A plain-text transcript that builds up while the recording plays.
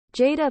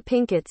Jada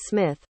Pinkett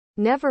Smith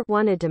never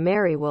wanted to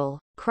marry Will,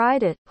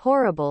 cried at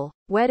horrible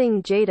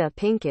wedding. Jada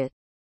Pinkett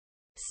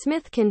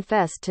Smith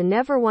confessed to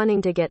never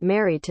wanting to get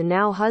married to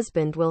now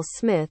husband Will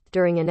Smith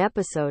during an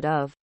episode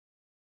of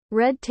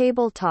Red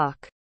Table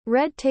Talk.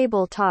 Red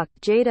Table Talk.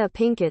 Jada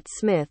Pinkett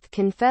Smith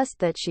confessed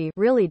that she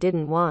really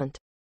didn't want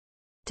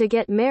to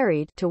get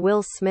married to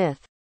Will Smith.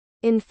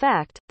 In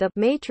fact, the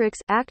Matrix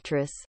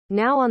actress,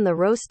 now on the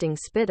roasting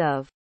spit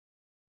of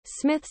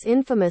Smith's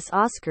infamous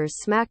Oscars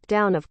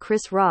smackdown of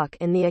Chris Rock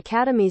and the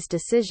Academy's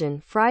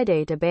decision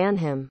Friday to ban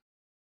him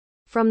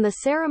from the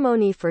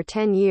ceremony for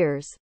 10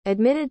 years,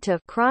 admitted to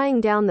crying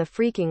down the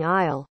freaking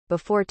aisle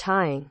before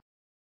tying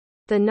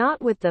the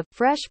knot with the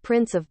Fresh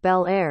Prince of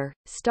Bel-Air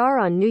star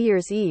on New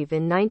Year's Eve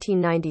in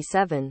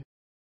 1997.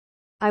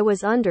 I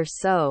was under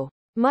so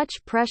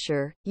much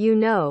pressure, you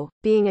know,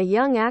 being a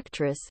young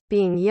actress,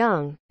 being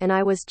young, and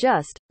I was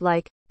just,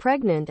 like,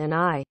 pregnant and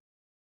I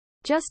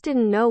just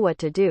didn't know what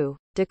to do,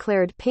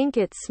 declared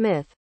Pinkett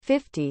Smith,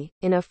 50,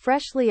 in a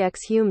freshly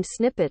exhumed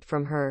snippet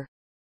from her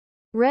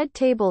Red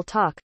Table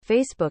Talk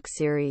Facebook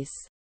series.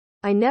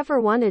 I never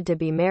wanted to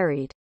be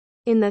married.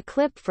 In the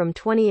clip from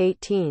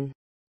 2018,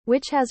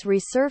 which has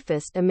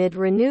resurfaced amid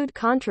renewed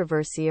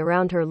controversy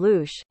around her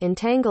louche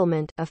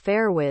entanglement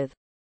affair with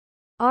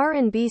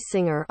R&B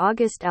singer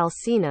August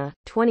Alsina,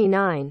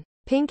 29,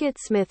 Pinkett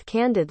Smith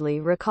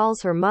candidly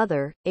recalls her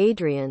mother,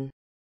 Adrienne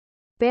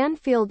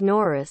Banfield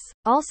Norris,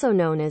 also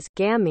known as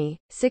Gammy,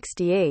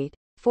 68,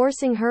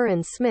 forcing her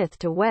and Smith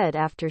to wed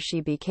after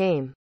she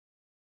became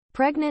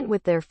pregnant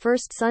with their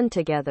first son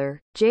together,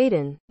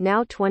 Jaden,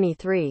 now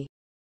 23.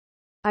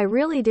 I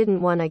really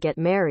didn't want to get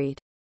married,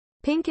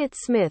 Pinkett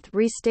Smith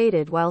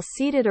restated while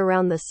seated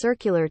around the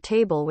circular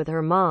table with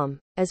her mom,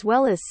 as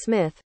well as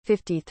Smith,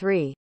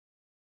 53,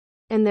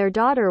 and their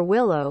daughter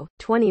Willow,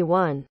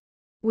 21.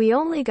 We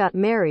only got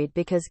married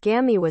because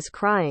Gammy was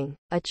crying,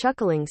 a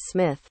chuckling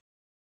Smith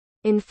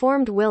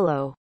informed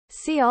Willow.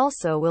 See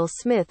also Will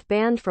Smith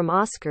banned from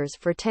Oscars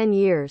for 10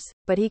 years,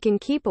 but he can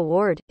keep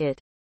award. It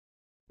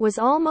was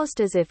almost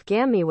as if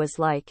Gammy was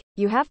like,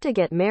 you have to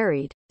get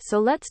married, so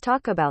let's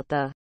talk about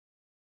the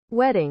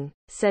wedding,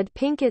 said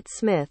Pinkett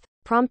Smith,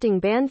 prompting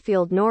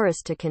Banfield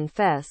Norris to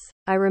confess,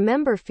 I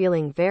remember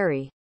feeling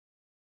very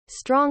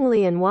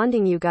strongly and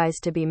wanting you guys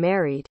to be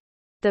married.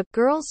 The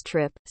girls'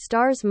 trip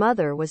star's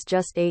mother was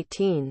just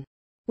 18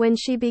 when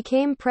she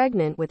became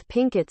pregnant with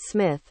Pinkett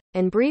Smith,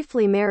 and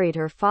briefly married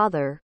her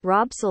father,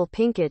 Robsell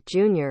Pinkett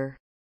Jr.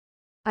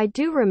 I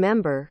do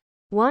remember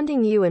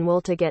wanting you and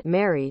Will to get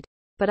married,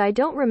 but I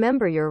don't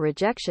remember your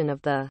rejection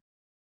of the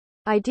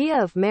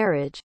idea of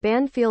marriage,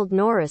 Banfield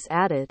Norris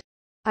added.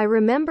 I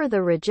remember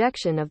the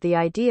rejection of the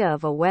idea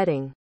of a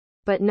wedding,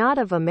 but not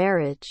of a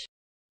marriage.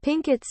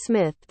 Pinkett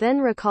Smith then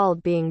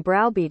recalled being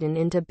browbeaten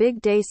into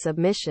big day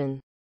submission.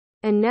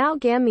 And now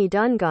Gammy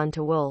done gone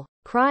to Will,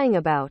 crying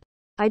about,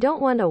 I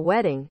don't want a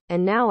wedding,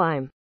 and now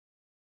I'm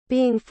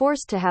being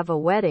forced to have a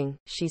wedding,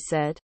 she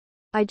said.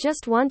 I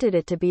just wanted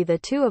it to be the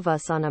two of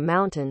us on a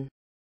mountain.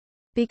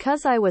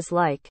 Because I was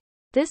like,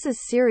 this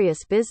is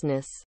serious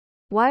business.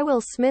 Why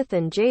Will Smith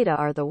and Jada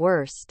are the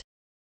worst.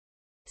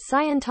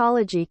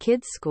 Scientology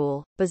kids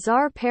school,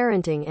 bizarre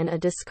parenting and a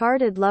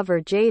discarded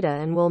lover.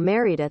 Jada and Will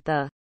married at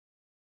the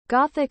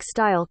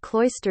Gothic-style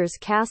Cloisters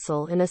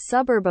Castle in a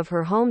suburb of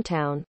her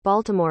hometown,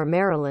 Baltimore,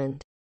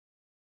 Maryland.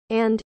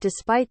 And,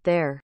 despite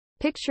their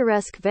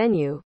picturesque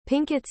venue,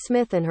 Pinkett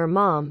Smith and her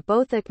mom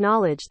both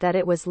acknowledged that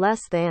it was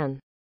less than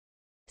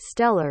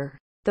stellar.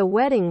 The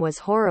wedding was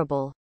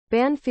horrible,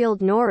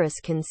 Banfield Norris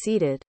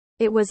conceded.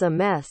 It was a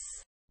mess.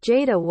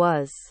 Jada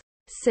was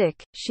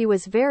sick, she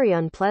was very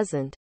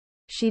unpleasant.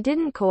 She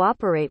didn't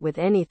cooperate with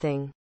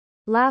anything.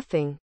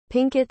 Laughing,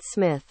 Pinkett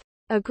Smith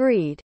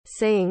agreed,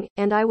 saying,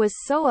 and I was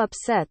so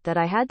upset that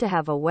I had to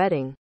have a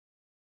wedding.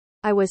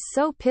 I was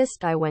so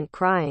pissed I went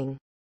crying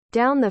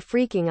down the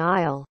freaking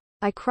aisle.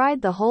 I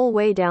cried the whole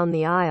way down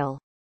the aisle.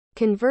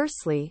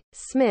 Conversely,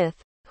 Smith,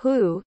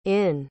 who,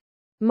 in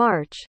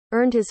March,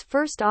 earned his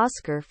first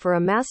Oscar for a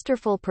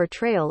masterful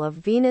portrayal of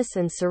Venus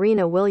and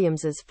Serena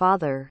Williams's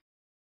father,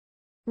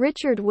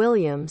 Richard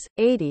Williams,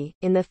 80,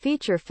 in the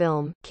feature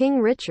film, King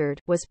Richard,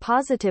 was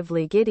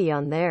positively giddy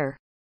on their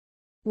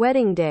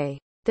wedding day.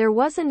 There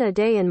wasn't a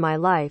day in my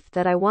life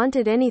that I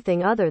wanted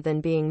anything other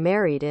than being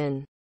married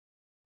and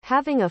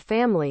having a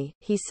family,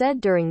 he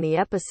said during the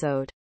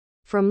episode.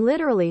 From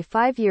literally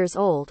 5 years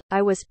old,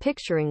 I was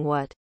picturing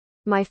what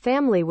my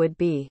family would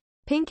be.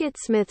 Pinkett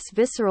Smith's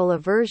visceral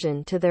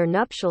aversion to their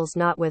nuptials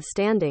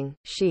notwithstanding,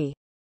 she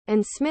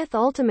and Smith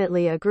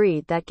ultimately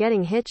agreed that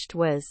getting hitched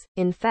was,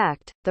 in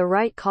fact, the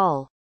right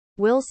call.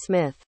 Will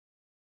Smith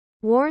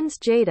warns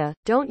Jada,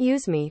 don't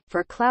use me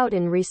for clout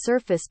in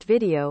resurfaced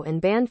video,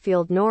 and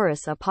Banfield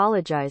Norris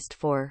apologized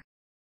for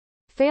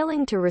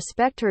failing to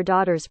respect her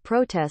daughter's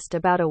protest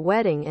about a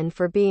wedding and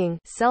for being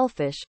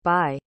selfish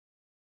by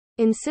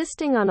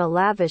insisting on a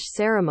lavish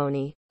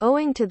ceremony,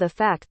 owing to the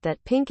fact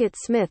that Pinkett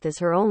Smith is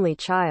her only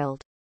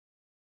child.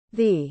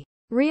 The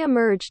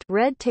re-emerged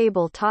Red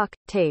Table Talk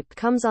tape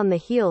comes on the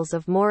heels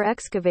of more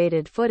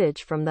excavated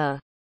footage from the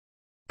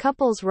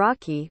Couples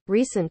rocky,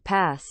 recent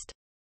past.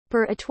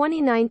 Per a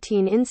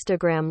 2019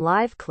 Instagram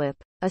Live clip,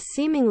 a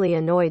seemingly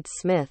annoyed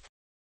Smith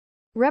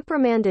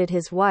reprimanded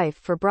his wife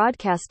for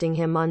broadcasting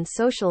him on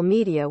social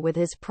media with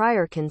his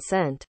prior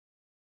consent.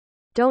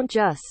 "Don't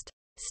just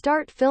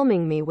start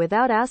filming me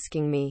without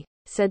asking me,"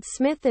 said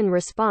Smith in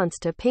response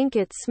to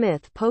Pinkett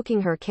Smith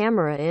poking her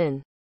camera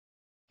in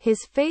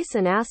his face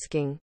and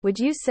asking, "Would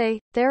you say,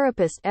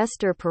 therapist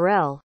Esther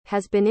Perel,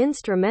 has been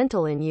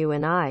instrumental in you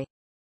and I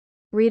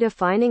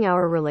redefining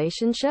our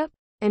relationship?"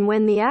 And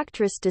when the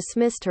actress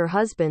dismissed her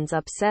husband's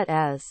upset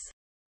as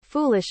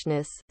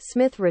foolishness,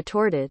 Smith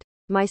retorted,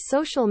 "My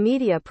social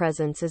media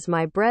presence is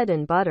my bread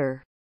and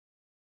butter.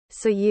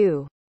 So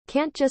you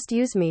can't just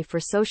use me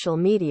for social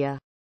media.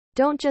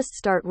 Don't just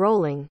start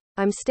rolling.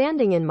 I'm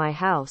standing in my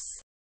house.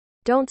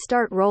 Don't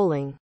start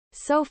rolling."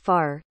 So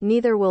far,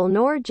 neither Will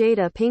nor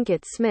Jada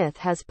Pinkett Smith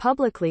has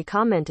publicly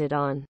commented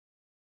on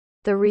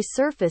the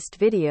resurfaced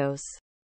videos.